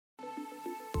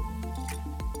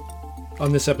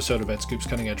On this episode of EdScoop's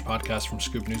Cutting Edge podcast from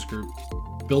Scoop News Group,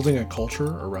 building a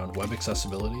culture around web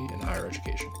accessibility in higher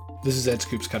education. This is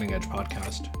EdScoop's Cutting Edge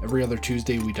podcast. Every other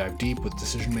Tuesday, we dive deep with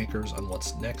decision makers on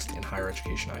what's next in higher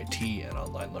education IT and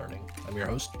online learning. I'm your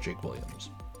host, Jake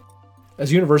Williams.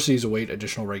 As universities await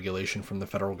additional regulation from the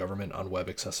federal government on web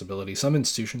accessibility, some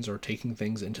institutions are taking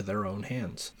things into their own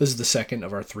hands. This is the second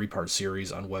of our three-part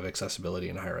series on web accessibility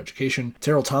in higher education.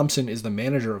 Terrell Thompson is the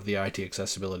manager of the IT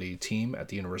accessibility team at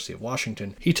the University of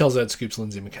Washington. He tells EdScoop's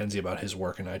Lindsay McKenzie about his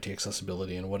work in IT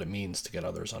accessibility and what it means to get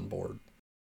others on board.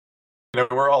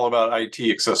 We're all about IT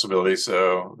accessibility,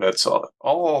 so that's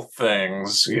all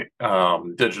things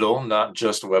digital, not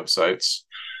just websites,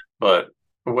 but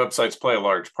websites play a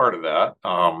large part of that.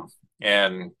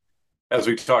 And as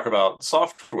we talk about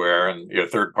software and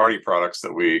third-party products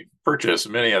that we purchase,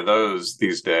 many of those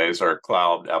these days are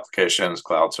cloud applications,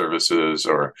 cloud services,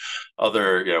 or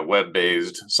other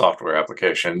web-based software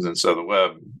applications. And so the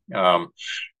web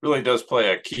really does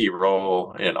play a key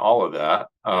role in all of that.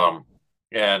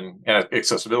 And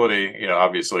accessibility,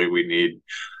 obviously we need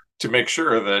to make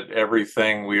sure that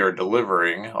everything we are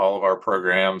delivering, all of our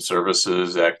programs,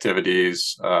 services,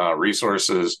 activities,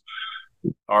 resources,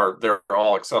 they're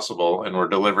all accessible, and we're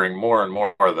delivering more and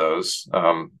more of those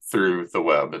through the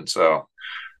web. And so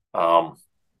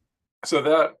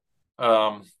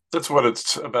that's what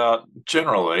it's about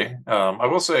generally. I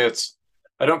will say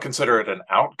I don't consider it an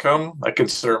outcome. I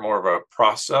consider it more of a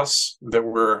process that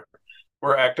we're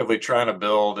actively trying to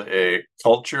build a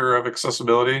culture of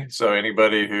accessibility. So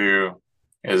anybody who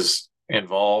is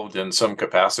involved in some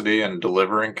capacity in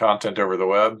delivering content over the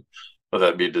web, whether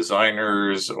that be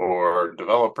designers or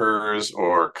developers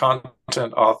or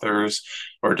content authors,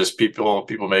 or just people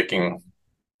making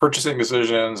purchasing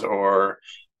decisions or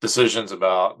decisions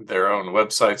about their own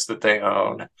websites that they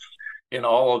own. In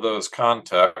all of those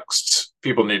contexts,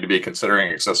 people need to be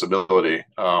considering accessibility.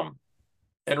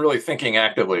 And really thinking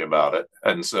actively about it.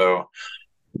 And so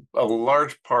a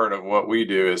large part of what we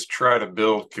do is try to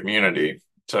build community.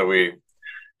 So we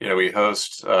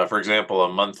host, for example,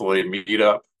 a monthly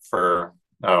meetup for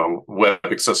web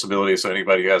accessibility. So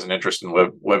anybody who has an interest in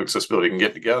web accessibility can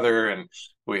get together, and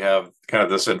we have kind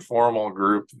of this informal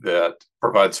group that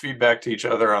provides feedback to each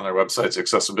other on their website's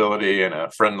accessibility in a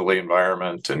friendly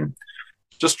environment, and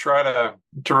just try to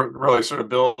really sort of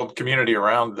build community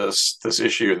around this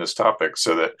issue and this topic,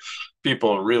 so that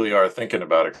people really are thinking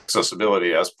about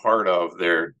accessibility as part of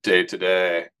their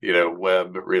day-to-day,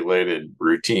 web related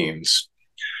routines.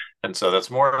 And so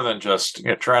that's more than just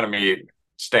trying to meet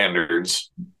standards,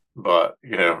 but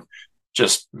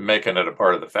just making it a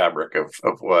part of the fabric of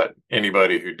what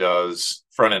anybody who does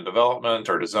front-end development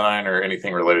or design or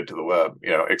anything related to the web,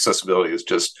 accessibility is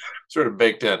just sort of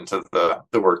baked into the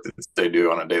work that they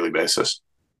do on a daily basis.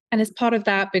 And it's part of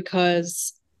that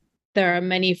because there are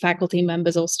many faculty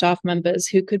members or staff members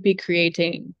who could be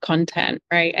creating content,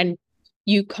 right? And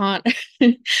you can't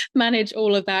manage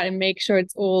all of that and make sure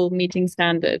it's all meeting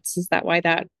standards. Is that why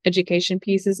that education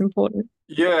piece is important?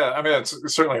 Yeah, I mean, it's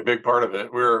certainly a big part of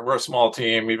it. We're a small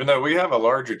team, even though we have a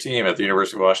larger team at the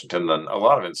University of Washington than a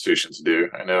lot of institutions do.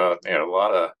 I know, a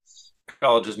lot of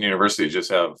colleges and universities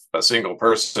just have a single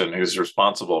person who's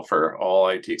responsible for all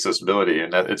IT accessibility,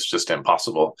 and that it's just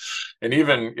impossible. And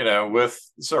even, with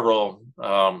several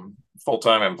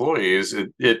full-time employees,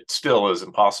 it still is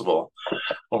impossible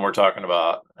when we're talking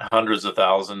about hundreds of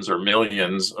thousands or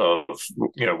millions of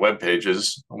web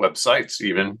pages, websites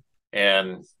even.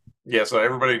 And yeah, so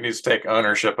everybody needs to take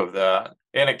ownership of that.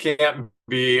 And it can't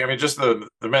be, just the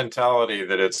mentality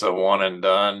that it's a one and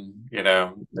done,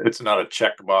 it's not a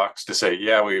checkbox to say,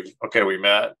 yeah, we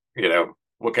met, WCAG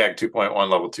 2.1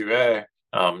 level 2A.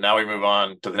 Now we move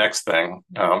on to the next thing.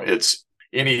 It's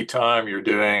any time you're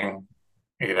doing,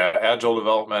 agile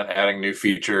development, adding new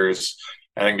features,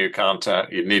 adding new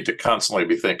content, you need to constantly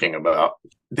be thinking about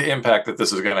the impact that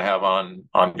this is going to have on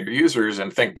your users,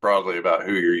 and think broadly about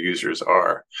who your users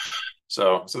are.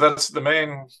 So that's the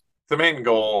main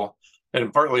goal.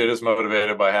 And partly it is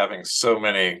motivated by having so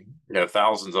many,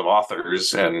 thousands of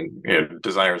authors and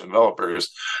designers and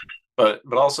developers, but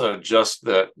also just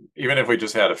that even if we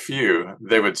just had a few,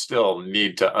 they would still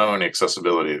need to own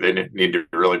accessibility. They need to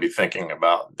really be thinking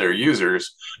about their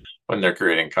users when they're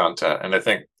creating content. And I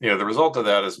think, the result of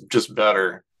that is just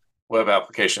better web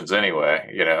applications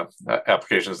anyway,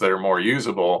 applications that are more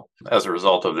usable as a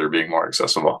result of their being more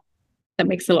accessible. That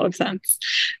makes a lot of sense.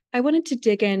 I wanted to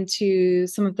dig into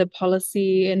some of the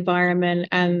policy environment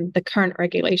and the current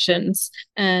regulations.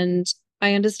 And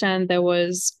I understand there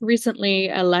was recently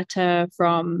a letter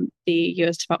from the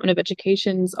U.S. Department of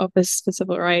Education's Office for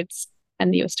Civil Rights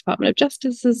and the U.S. Department of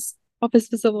Justice's Office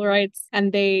for Civil Rights,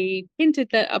 and they hinted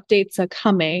that updates are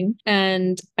coming.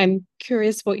 And I'm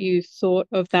curious what you thought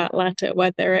of that letter,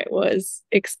 whether it was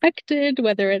expected,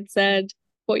 whether it said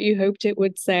what you hoped it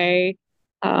would say.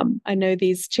 I know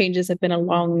these changes have been a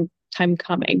long time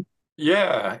coming.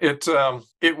 Yeah,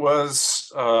 it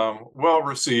was well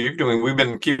received. I mean, we've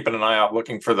been keeping an eye out,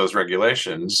 looking for those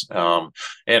regulations,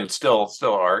 and still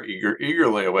are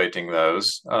eagerly awaiting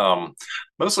those.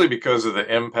 Mostly because of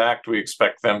the impact we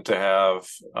expect them to have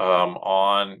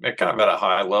on kind of at a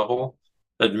high level.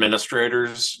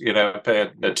 Administrators, pay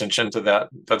attention to that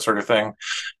sort of thing.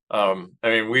 I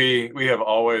mean, we have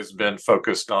always been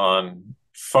focused on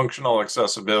functional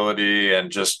accessibility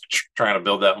and just trying to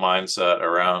build that mindset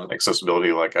around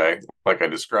accessibility like I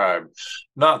described,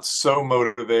 not so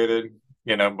motivated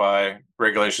by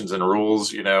regulations and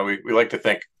rules. We like to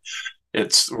think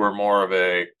we're more of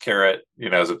a carrot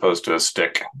as opposed to a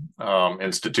stick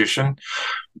institution,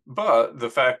 but the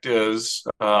fact is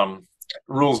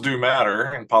rules do matter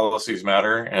and policies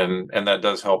matter, and that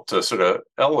does help to sort of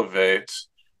elevate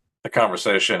the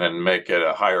conversation and make it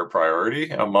a higher priority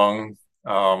among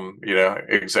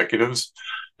executives.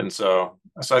 And so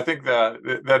I think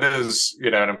that is,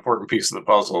 an important piece of the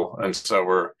puzzle. And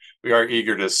so we are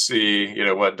eager to see,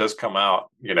 what does come out,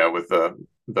 with the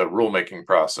rulemaking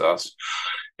process.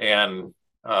 And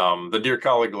the Dear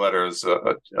Colleague letter is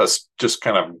just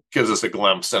kind of gives us a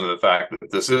glimpse into the fact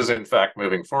that this is in fact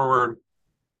moving forward.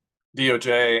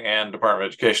 DOJ and Department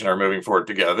of Education are moving forward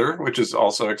together, which is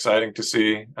also exciting to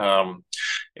see.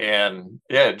 And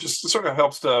yeah, it just sort of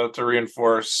helps to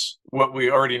reinforce what we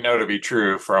already know to be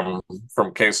true from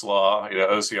case law,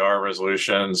 OCR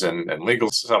resolutions and legal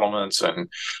settlements and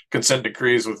consent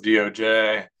decrees with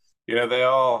DOJ. They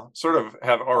all sort of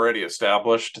have already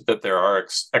established that there are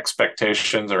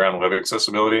expectations around web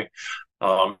accessibility.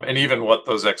 And even what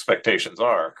those expectations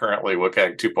are. Currently,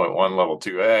 WCAG 2.1 Level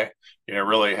 2A,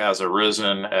 really has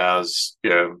arisen as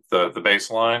the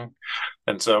baseline.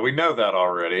 And so we know that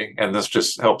already, and this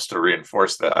just helps to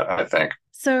reinforce that, I think.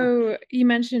 So you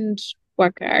mentioned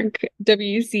WCAG,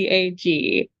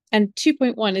 WCAG, and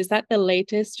 2.1, is that the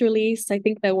latest release? I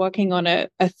think they're working on a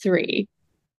 3.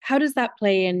 How does that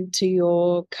play into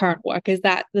your current work? Is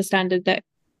that the standard that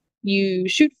you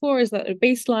shoot for? Is that a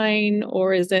baseline,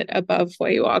 or is it above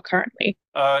where you are currently?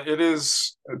 It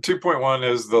is 2.1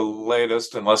 is the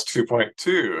latest, unless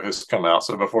 2.2 has come out.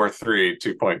 So before 3,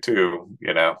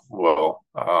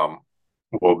 2.2,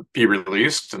 will be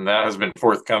released, and that has been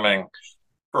forthcoming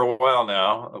for a while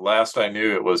now. Last I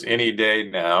knew, it was any day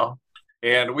now,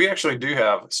 and we actually do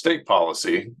have state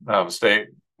policy,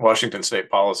 Washington State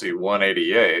Policy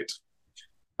 188.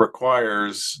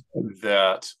 Requires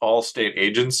that all state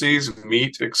agencies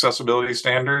meet accessibility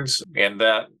standards, and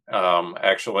that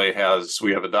actually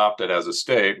we have adopted as a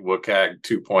state WCAG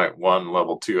 2.1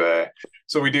 Level 2A.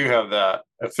 So we do have that,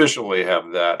 officially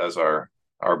have that as our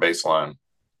baseline.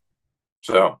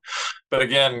 So, but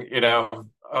again, kind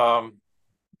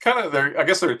of I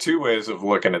guess there are two ways of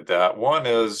looking at that. One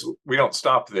is we don't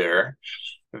stop there,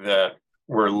 that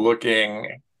we're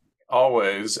looking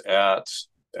always at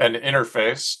an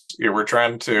interface. We're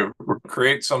trying to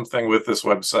create something with this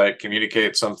website,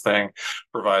 communicate something,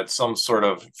 provide some sort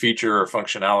of feature or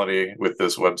functionality with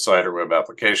this website or web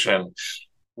application.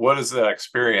 What is that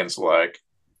experience like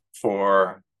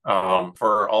for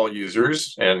all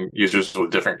users, and users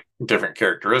with different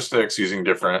characteristics, using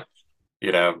different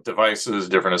devices,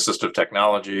 different assistive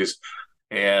technologies?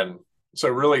 And so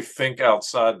really think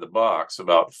outside the box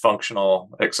about functional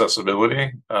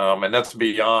accessibility, and that's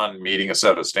beyond meeting a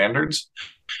set of standards.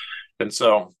 And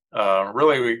so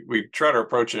really we try to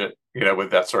approach it,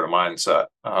 with that sort of mindset.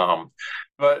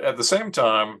 But at the same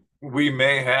time, we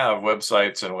may have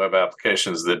websites and web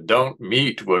applications that don't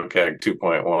meet WCAG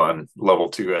 2.1 Level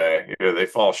 2A. They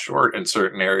fall short in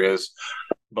certain areas,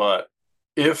 but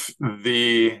if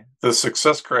the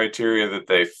success criteria that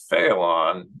they fail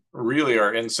on really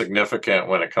are insignificant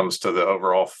when it comes to the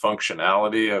overall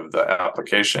functionality of the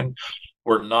application,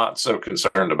 we're not so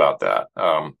concerned about that.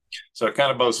 So it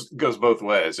kind of goes both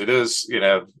ways. It is,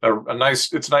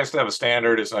 it's nice to have a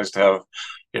standard. It's nice to have,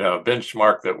 a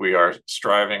benchmark that we are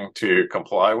striving to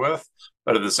comply with.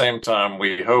 But at the same time,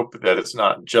 we hope that it's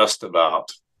not just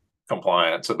about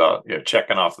compliance, about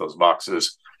checking off those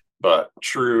boxes, but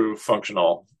true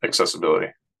functional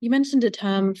accessibility. You mentioned the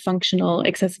term functional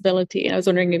accessibility, and I was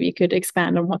wondering if you could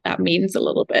expand on what that means a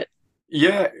little bit.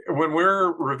 Yeah, when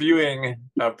we're reviewing,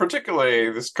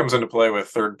 particularly this comes into play with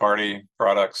third-party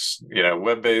products,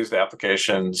 web-based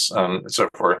applications, and so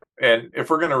forth. And if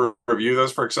we're going to review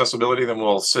those for accessibility, then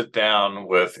we'll sit down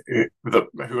with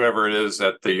whoever it is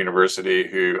at the university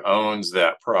who owns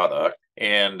that product,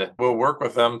 and we'll work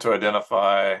with them to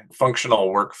identify functional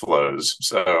workflows.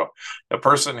 So a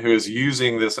person who is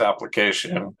using this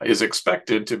application is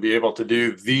expected to be able to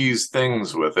do these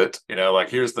things with it. Like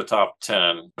here's the top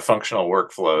 10 functional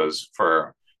workflows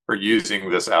for using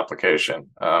this application.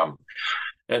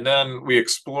 And then we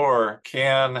explore,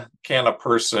 can a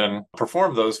person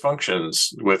perform those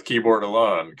functions with keyboard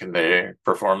alone? Can they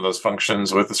perform those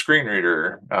functions with a screen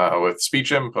reader, with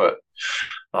speech input?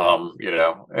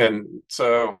 And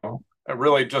so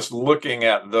really just looking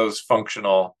at those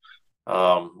functional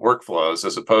workflows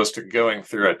as opposed to going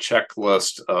through a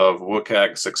checklist of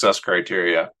WCAG success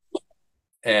criteria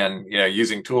and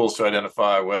using tools to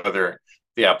identify whether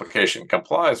the application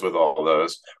complies with all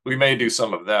those. We may do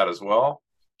some of that as well,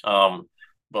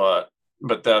 but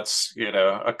that's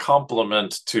a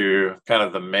complement to kind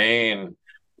of the main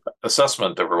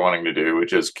assessment that we're wanting to do,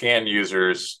 which is, can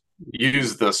users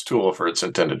use this tool for its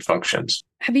intended functions?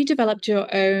 Have you developed your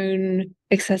own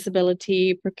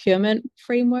accessibility procurement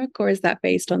framework, or is that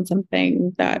based on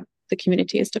something that the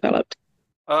community has developed?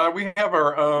 We have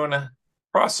our own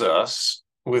process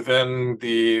within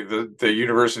the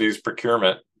university's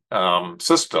procurement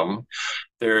system.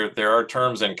 There are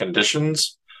terms and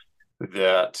conditions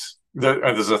that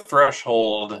there's a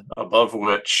threshold above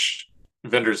which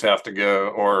vendors have to go,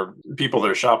 or people that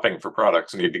are shopping for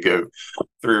products need to go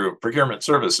through procurement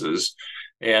services.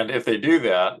 And if they do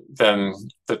that, then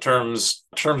the terms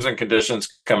and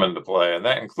conditions come into play. And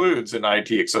that includes an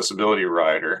IT accessibility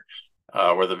rider,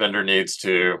 where the vendor needs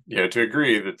to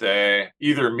agree that they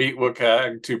either meet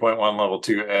WCAG 2.1 level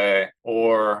 2A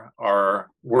or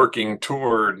are working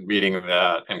toward meeting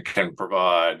that and can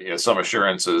provide some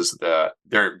assurances that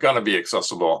they're going to be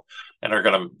accessible and are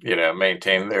going to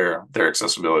maintain their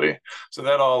accessibility. So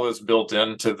that all is built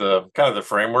into the kind of the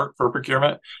framework for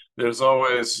procurement. There's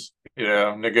always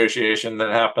negotiation that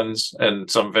happens, and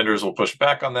some vendors will push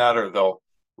back on that, or they'll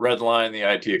redline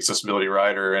the IT accessibility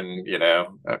rider and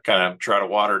kind of try to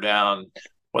water down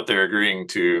what they're agreeing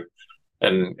to.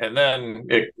 And then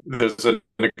there's a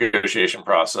negotiation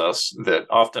process that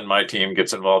often my team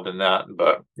gets involved in that,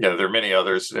 but there are many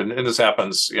others, and this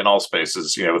happens in all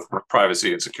spaces, with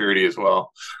privacy and security as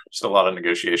well. Just a lot of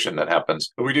negotiation that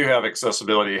happens. But we do have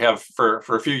accessibility, have for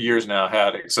a few years now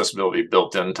had accessibility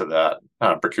built into that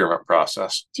procurement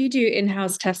process. Do you do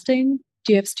in-house testing?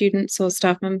 Do you have students or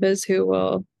staff members who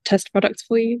will test products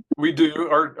for you? We do.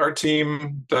 Our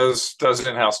team does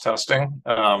in-house testing.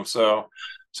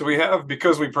 So we have,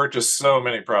 because we purchase so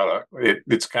many products,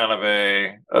 it's kind of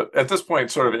at this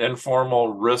point, sort of an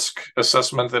informal risk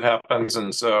assessment that happens.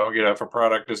 And so, if a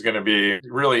product is going to be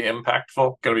really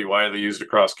impactful, going to be widely used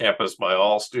across campus by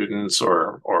all students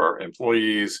or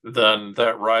employees, then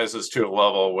that rises to a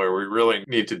level where we really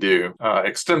need to do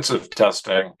extensive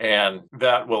testing. And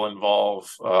that will involve,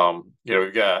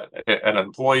 we've got an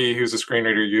employee who's a screen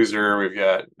reader user. We've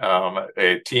got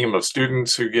a team of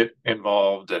students who get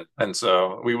involved. And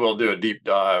so we will do a deep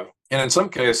dive. And in some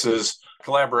cases,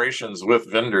 collaborations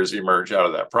with vendors emerge out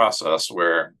of that process,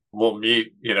 where we'll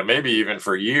meet, maybe even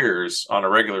for years on a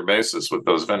regular basis with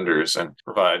those vendors and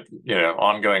provide,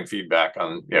 ongoing feedback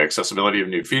on accessibility of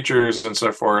new features and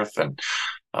so forth. And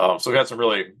so we had some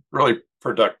really, really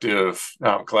productive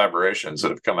collaborations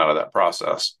that have come out of that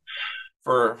process.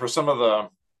 For some of the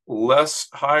less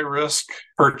high risk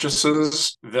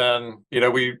purchases, then,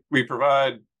 we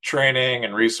provide training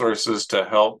and resources to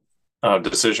help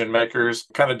decision makers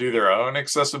kind of do their own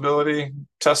accessibility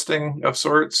testing of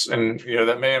sorts. And,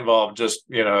 that may involve just,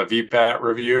 a VPAT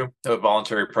review, a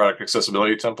voluntary product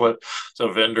accessibility template.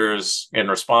 So vendors, in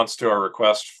response to our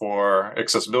request for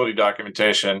accessibility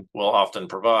documentation, will often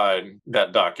provide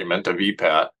that document, a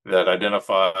VPAT, that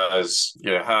identifies,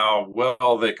 how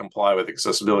well they comply with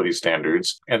accessibility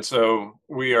standards. And so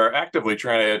we are actively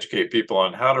trying to educate people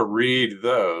on how to read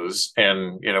those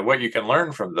and, what you can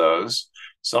learn from those.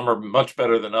 Some are much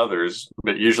better than others,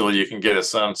 but usually you can get a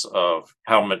sense of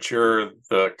how mature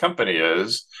the company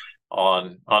is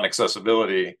on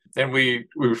accessibility. And we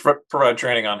provide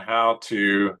training on how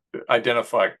to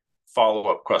identify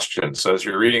follow-up questions. So as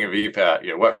you're reading a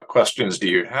VPAT, what questions do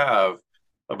you have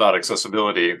about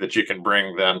accessibility that you can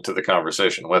bring then to the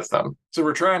conversation with them? So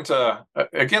we're trying to,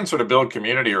 again, sort of build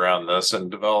community around this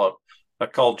and develop a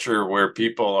culture where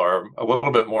people are a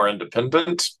little bit more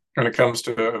independent when it comes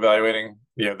to evaluating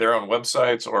their own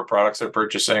websites or products they're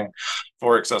purchasing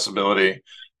for accessibility,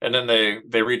 and then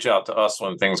they reach out to us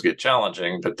when things get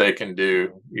challenging, but they can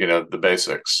do, the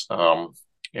basics. So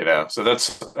I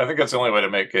think that's the only way to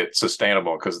make it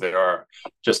sustainable, because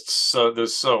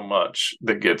there's so much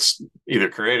that gets either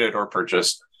created or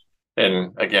purchased.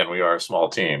 And again, we are a small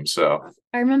team. So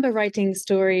I remember writing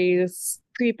stories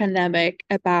pre-pandemic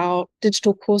about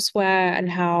digital courseware and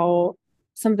how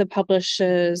some of the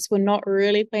publishers were not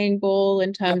really playing ball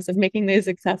in terms of making those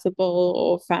accessible,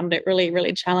 or found it really,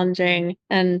 really challenging.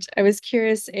 And I was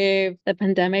curious if the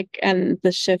pandemic and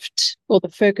the shift or the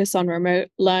focus on remote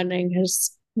learning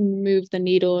has moved the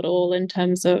needle at all in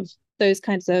terms of those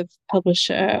kinds of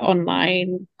publisher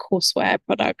online courseware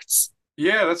products.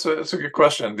 Yeah, that's a good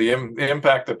question. The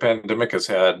impact the pandemic has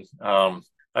had,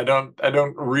 I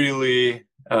don't really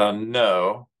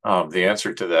know the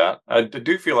answer to that. I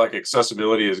do feel like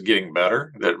accessibility is getting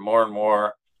better. That more and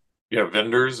more,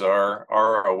 vendors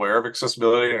are aware of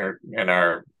accessibility and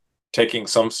are taking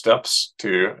some steps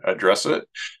to address it.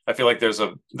 I feel like there's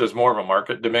more of a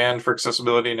market demand for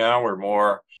accessibility now, where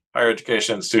more higher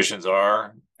education institutions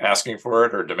are asking for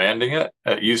it or demanding it.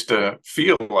 It used to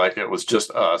feel like it was just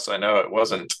us. I know it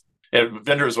wasn't.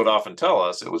 Vendors would often tell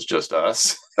us it was just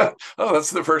us. Oh,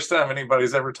 that's the first time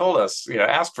anybody's ever told us,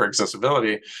 ask for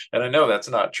accessibility. And I know that's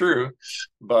not true,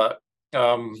 but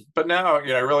now,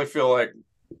 I really feel like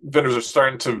vendors are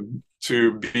starting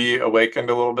to be awakened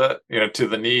a little bit, to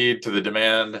the need, to the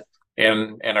demand,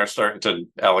 and are starting to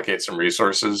allocate some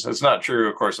resources. It's not true,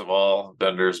 of course, of all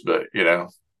vendors,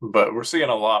 but we're seeing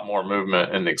a lot more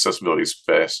movement in the accessibility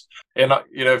space. And,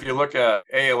 if you look at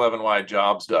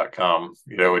A11yjobs.com,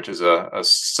 which is a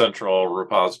central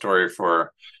repository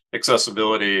for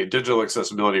digital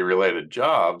accessibility related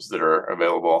jobs that are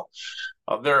available,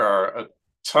 there are a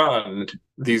ton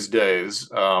these days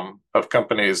of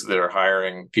companies that are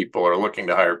hiring people or looking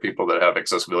to hire people that have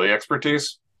accessibility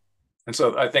expertise. And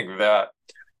so I think that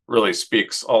really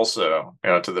speaks also,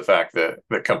 to the fact that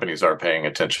companies are paying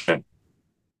attention.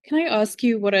 Can I ask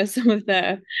you, what are some of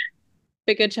the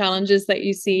bigger challenges that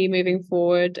you see moving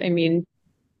forward? I mean,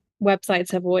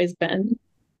 websites have always been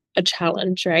a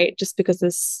challenge, right? Just because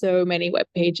there's so many web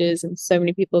pages and so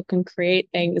many people can create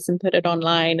things and put it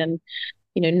online and,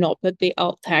 not put the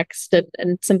alt text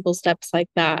and simple steps like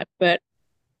that. But,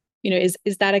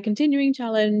 is that a continuing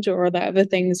challenge, or are there other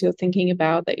things you're thinking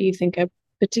about that you think are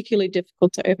particularly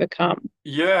difficult to overcome?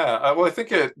 Yeah, well, I think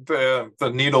the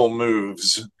needle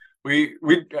moves. We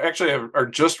actually are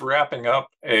just wrapping up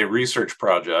a research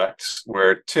project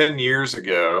where 10 years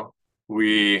ago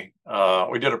we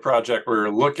did a project where we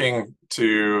were looking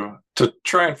to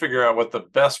try and figure out what the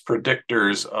best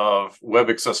predictors of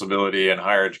web accessibility in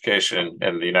higher education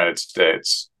in the United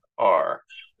States are.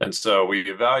 And so we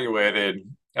evaluated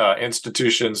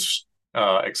institutions'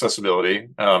 accessibility,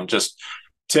 just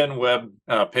 10 web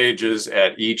pages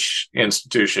at each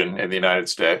institution in the United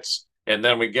States. And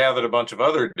then we gathered a bunch of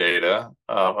other data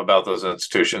about those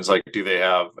institutions, like do they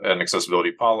have an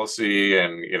accessibility policy,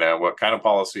 and what kind of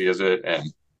policy is it, and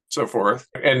so forth.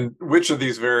 And which of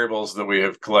these variables that we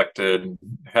have collected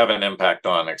have an impact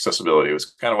on accessibility was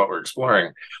kind of what we're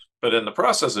exploring. But in the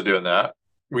process of doing that,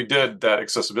 we did that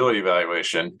accessibility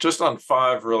evaluation just on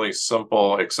 5 really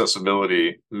simple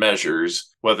accessibility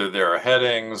measures, whether there are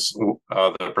headings,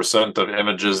 the percent of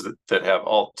images that have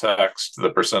alt text, the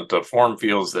percent of form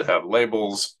fields that have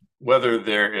labels, whether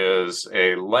there is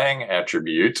a Lang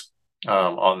attribute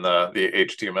on the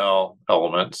HTML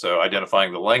element, so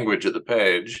identifying the language of the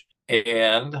page.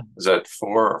 And is that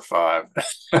 4 or 5?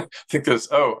 I think there's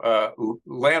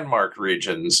landmark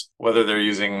regions, whether they're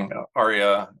using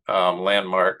ARIA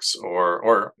landmarks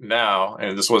or now,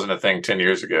 and this wasn't a thing 10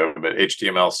 years ago, but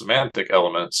HTML semantic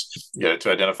elements,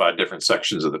 to identify different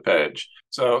sections of the page.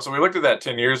 So we looked at that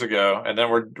 10 years ago, and then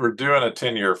we're doing a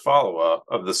 10-year follow-up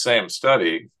of the same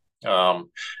study.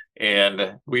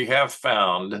 And we have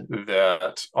found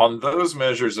that on those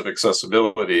measures of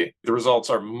accessibility, the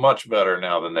results are much better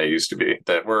now than they used to be.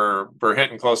 That we're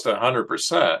hitting close to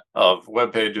 100% of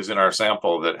web pages in our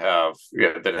sample that have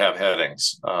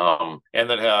headings and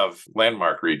that have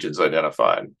landmark regions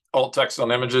identified. Alt text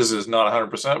on images is not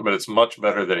 100%, but it's much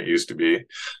better than it used to be.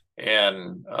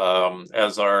 And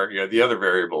as are the other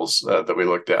variables that we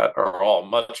looked at are all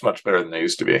much, much better than they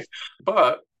used to be.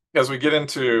 But as we get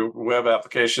into web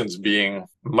applications being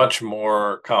much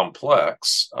more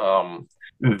complex,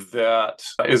 that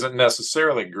isn't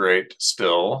necessarily great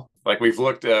still. Like we've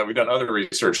done other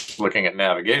research looking at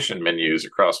navigation menus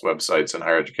across websites in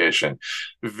higher education.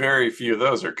 Very few of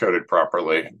those are coded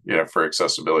properly, for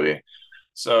accessibility.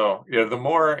 So, the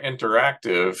more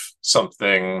interactive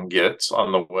something gets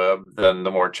on the web, then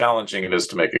the more challenging it is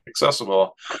to make it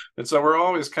accessible. And so we're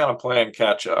always kind of playing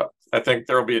catch up. I think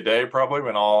there will be a day probably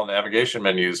when all navigation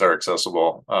menus are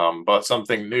accessible, but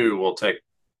something new will take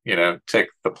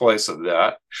the place of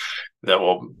that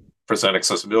will present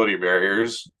accessibility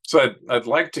barriers. So I'd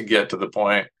like to get to the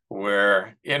point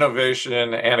where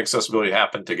innovation and accessibility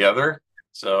happen together.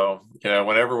 So,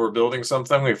 whenever we're building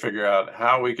something, we figure out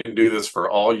how we can do this for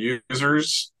all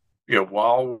users,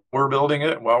 while we're building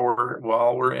it, while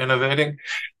we're innovating,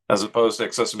 as opposed to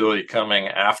accessibility coming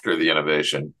after the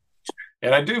innovation.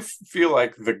 And I do feel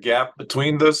like the gap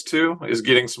between those two is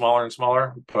getting smaller and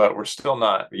smaller, but we're still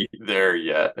not there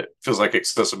yet. It feels like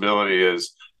accessibility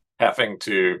is having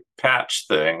to patch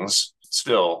things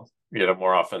still,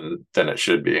 more often than it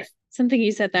should be. Something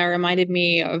you said there reminded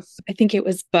me of, I think it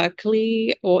was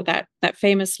Berkeley, or that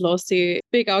famous lawsuit,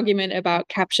 big argument about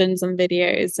captions on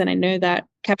videos. And I know that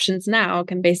captions now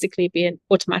can basically be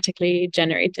automatically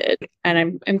generated.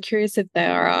 And I'm curious if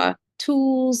there are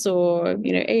tools or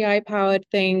AI powered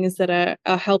things that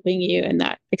are helping you in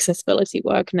that accessibility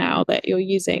work now that you're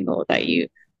using or that you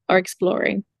are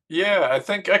exploring. Yeah, I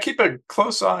think I keep a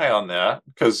close eye on that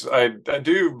because I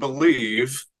do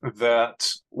believe that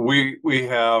we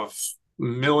have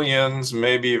millions,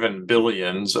 maybe even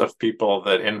billions of people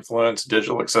that influence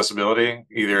digital accessibility,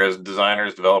 either as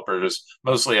designers, developers,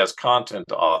 mostly as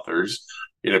content authors,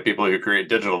 people who create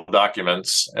digital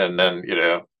documents and then,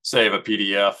 save a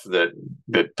PDF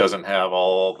that doesn't have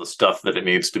all the stuff that it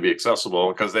needs to be accessible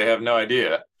because they have no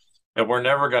idea. And we're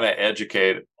never going to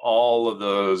educate all of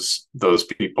those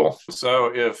people.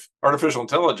 So if artificial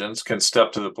intelligence can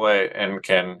step to the plate and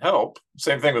can help,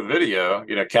 same thing with video,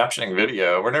 captioning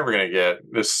video, we're never going to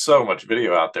there's so much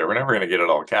video out there. We're never going to get it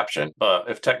all captioned. But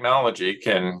if technology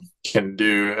can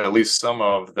do at least some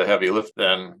of the heavy lift,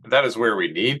 then that is where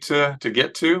we need to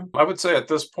get to. I would say at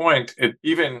this point,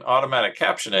 even automatic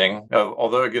captioning,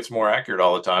 although it gets more accurate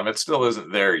all the time, it still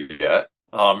isn't there yet.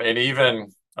 And even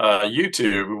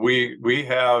YouTube, we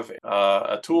have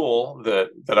a tool that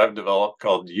I've developed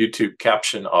called YouTube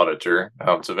Caption Auditor.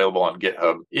 It's available on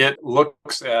GitHub. It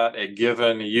looks at a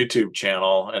given YouTube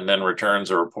channel and then returns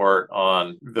a report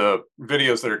on the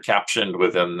videos that are captioned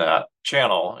within that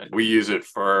channel. And we use it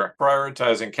for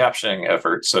prioritizing captioning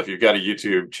efforts. So if you've got a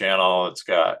YouTube channel, it's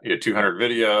got 200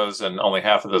 videos and only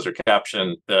half of those are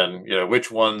captioned, then which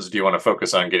ones do you want to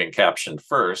focus on getting captioned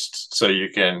first? So you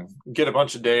can get a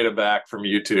bunch of data back from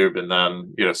YouTube and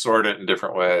then sort it in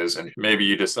different ways. And maybe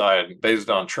you decide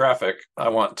based on traffic, I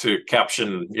want to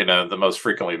caption the most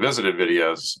frequently visited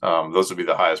videos. Those would be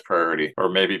the highest priority, or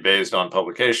maybe based on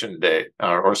publication date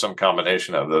or some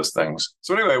combination of those things.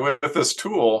 So anyway, with this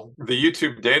tool, the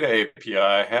YouTube data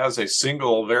API has a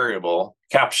single variable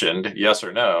captioned, yes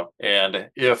or no. And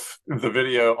if the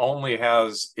video only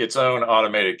has its own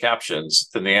automated captions,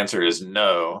 then the answer is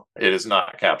no, it is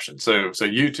not captioned. So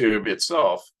YouTube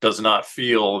itself does not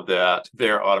feel that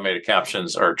their automated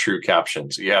captions are true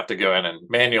captions. You have to go in and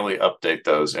manually update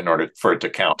those in order for it to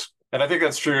count. And I think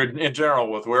that's true in general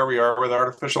with where we are with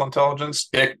artificial intelligence.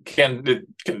 It can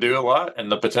do a lot, and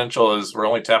the potential is we're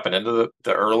only tapping into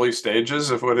the early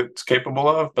stages of what it's capable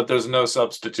of, but there's no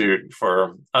substitute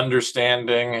for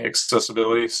understanding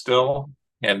accessibility still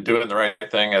and doing the right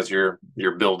thing as you're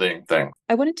building thing.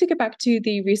 I wanted to go back to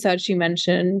the research you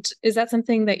mentioned. Is that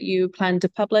something that you plan to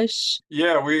publish?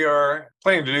 Yeah, we are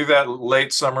planning to do that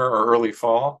late summer or early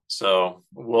fall. So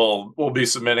we'll be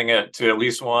submitting it to at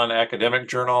least one academic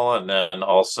journal, and then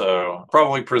also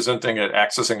probably presenting at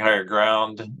Accessing Higher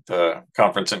Ground, the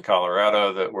conference in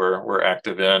Colorado that we're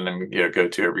active in and go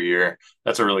to every year.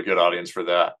 That's a really good audience for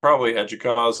that. Probably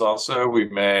EDUCAUSE also. We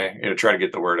may try to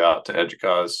get the word out to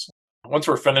EDUCAUSE. Once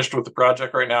we're finished with the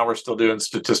project right now, we're still doing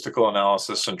statistical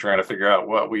analysis and trying to figure out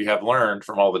what we have learned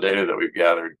from all the data that we've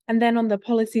gathered. And then on the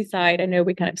policy side, I know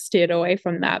we kind of steered away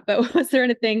from that, but was there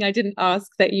anything I didn't ask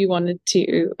that you wanted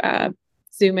to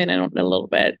zoom in on a little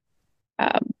bit?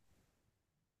 I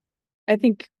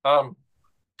think the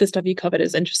stuff you covered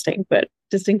is interesting, but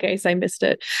just in case I missed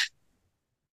it.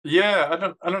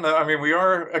 Yeah, I don't know. I mean, we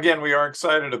are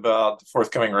excited about the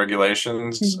forthcoming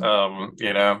regulations.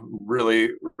 Mm-hmm.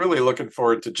 Really looking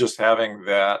forward to just having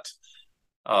that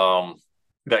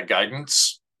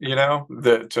guidance,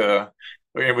 that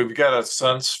we've got a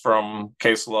sense from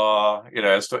case law,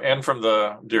 and from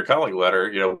the Dear Colleague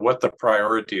letter, what the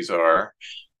priorities are.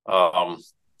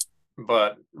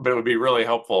 But it would be really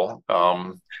helpful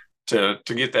to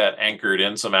get that anchored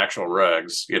in some actual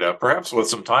regs, perhaps with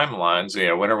some timelines,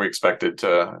 when are we expected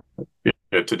to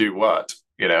do what,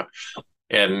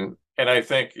 and I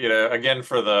think, again,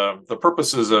 for the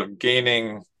purposes of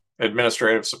gaining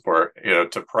administrative support,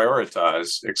 to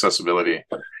prioritize accessibility,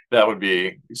 that would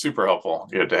be super helpful,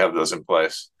 to have those in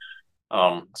place.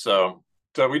 So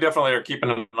we definitely are keeping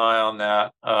an eye on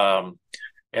that.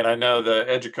 And I know the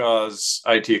EDUCAUSE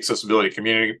IT accessibility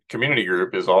community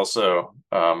group is also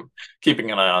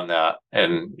keeping an eye on that.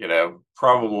 And,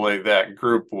 probably that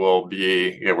group will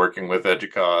be working with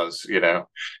EDUCAUSE,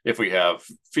 if we have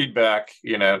feedback,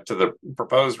 to the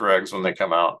proposed regs when they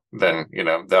come out, then,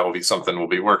 that will be something we'll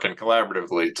be working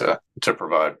collaboratively to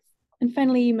provide. And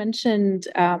finally, you mentioned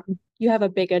you have a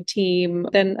bigger team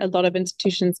than a lot of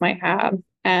institutions might have.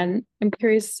 And I'm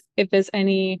curious if there's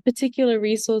any particular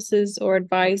resources or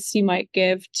advice you might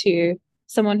give to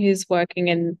someone who's working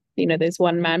in, those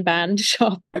one-man band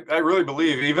shop. I really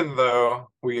believe, even though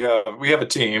we have a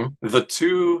team, the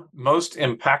two most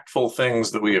impactful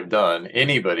things that we have done,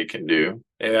 anybody can do.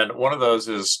 And one of those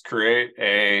is create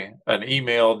an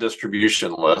email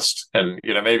distribution list. And,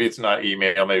 maybe it's not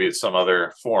email, maybe it's some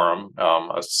other forum,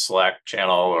 a Slack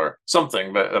channel or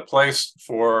something, but a place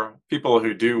for people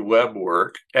who do web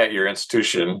work at your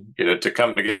institution, to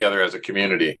come together as a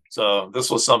community. So this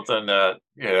was something that,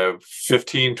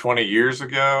 15, 20 years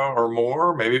ago or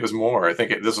more, maybe it was more. I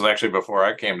think this was actually before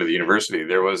I came to the university.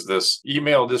 There was this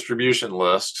email distribution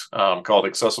list called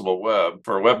Accessible Web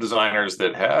for web designers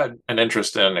that had an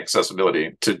interest in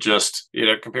accessibility, to just,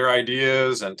 compare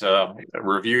ideas and to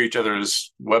review each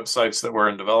other's websites that were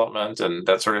in development and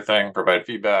that sort of thing, provide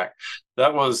feedback.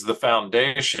 That was the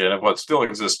foundation of what still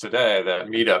exists today, that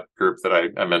meetup group that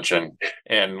I mentioned.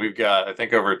 And we've got, I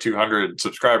think, over 200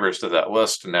 subscribers to that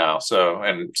list now. So,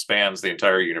 and spans the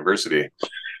entire university.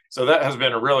 So that has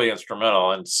been really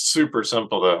instrumental and super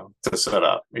simple to set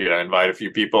up. Invite a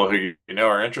few people who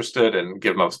are interested and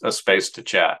give them a space to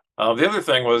chat. The other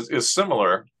thing is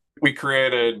similar. We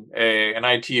created an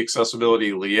IT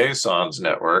accessibility liaisons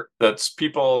network that's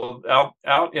people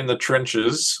out in the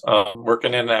trenches,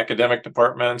 working in academic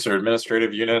departments or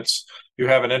administrative units who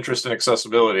have an interest in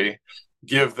accessibility.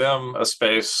 Give them a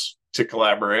space to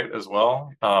collaborate as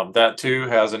well. That too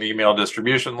has an email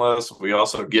distribution list. We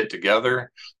also get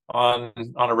together on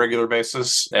a regular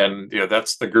basis, and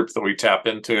that's the group that we tap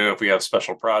into if we have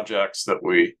special projects that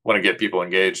we want to get people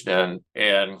engaged in.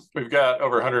 And we've got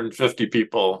over 150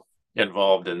 people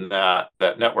involved in that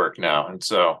network now. And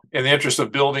so, in the interest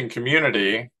of building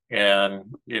community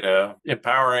and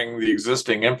empowering the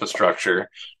existing infrastructure,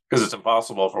 because it's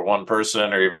impossible for one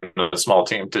person or even a small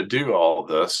team to do all of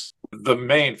this, the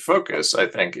main focus, I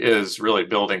think, is really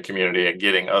building community and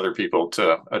getting other people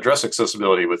to address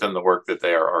accessibility within the work that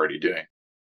they are already doing.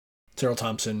 Terrell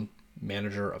Thompson,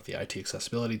 manager of the IT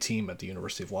accessibility team at the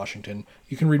University of Washington.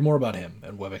 You can read more about him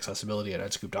at web accessibility at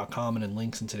edscoop.com and in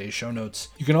links in today's show notes.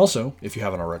 You can also, if you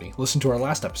haven't already, listen to our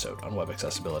last episode on web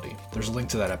accessibility. There's a link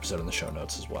to that episode in the show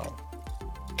notes as well.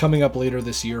 Coming up later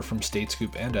this year from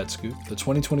Statescoop and EdScoop, the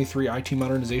 2023 IT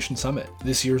Modernization Summit.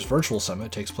 This year's virtual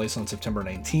summit takes place on September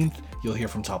 19th. You'll hear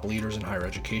from top leaders in higher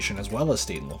education as well as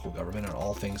state and local government on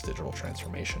all things digital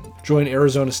transformation. Join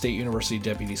Arizona State University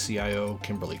Deputy CIO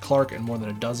Kimberly Clark and more than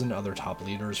a dozen other top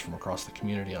leaders from across the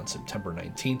community on September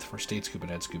 19th for Statescoop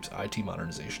and EdScoop's IT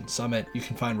Modernization Summit. You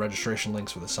can find registration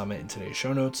links for the summit in today's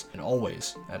show notes and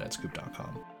always at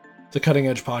edscoop.com. The Cutting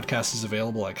Edge Podcast is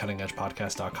available at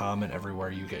cuttingedgepodcast.com and everywhere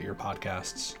you get your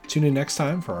podcasts. Tune in next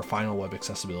time for our final web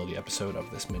accessibility episode of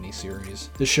this mini-series.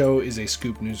 This show is a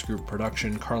Scoop News Group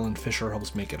production. Carlin Fisher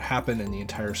helps make it happen, and the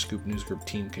entire Scoop News Group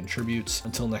team contributes.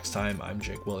 Until next time, I'm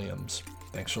Jake Williams.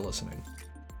 Thanks for listening.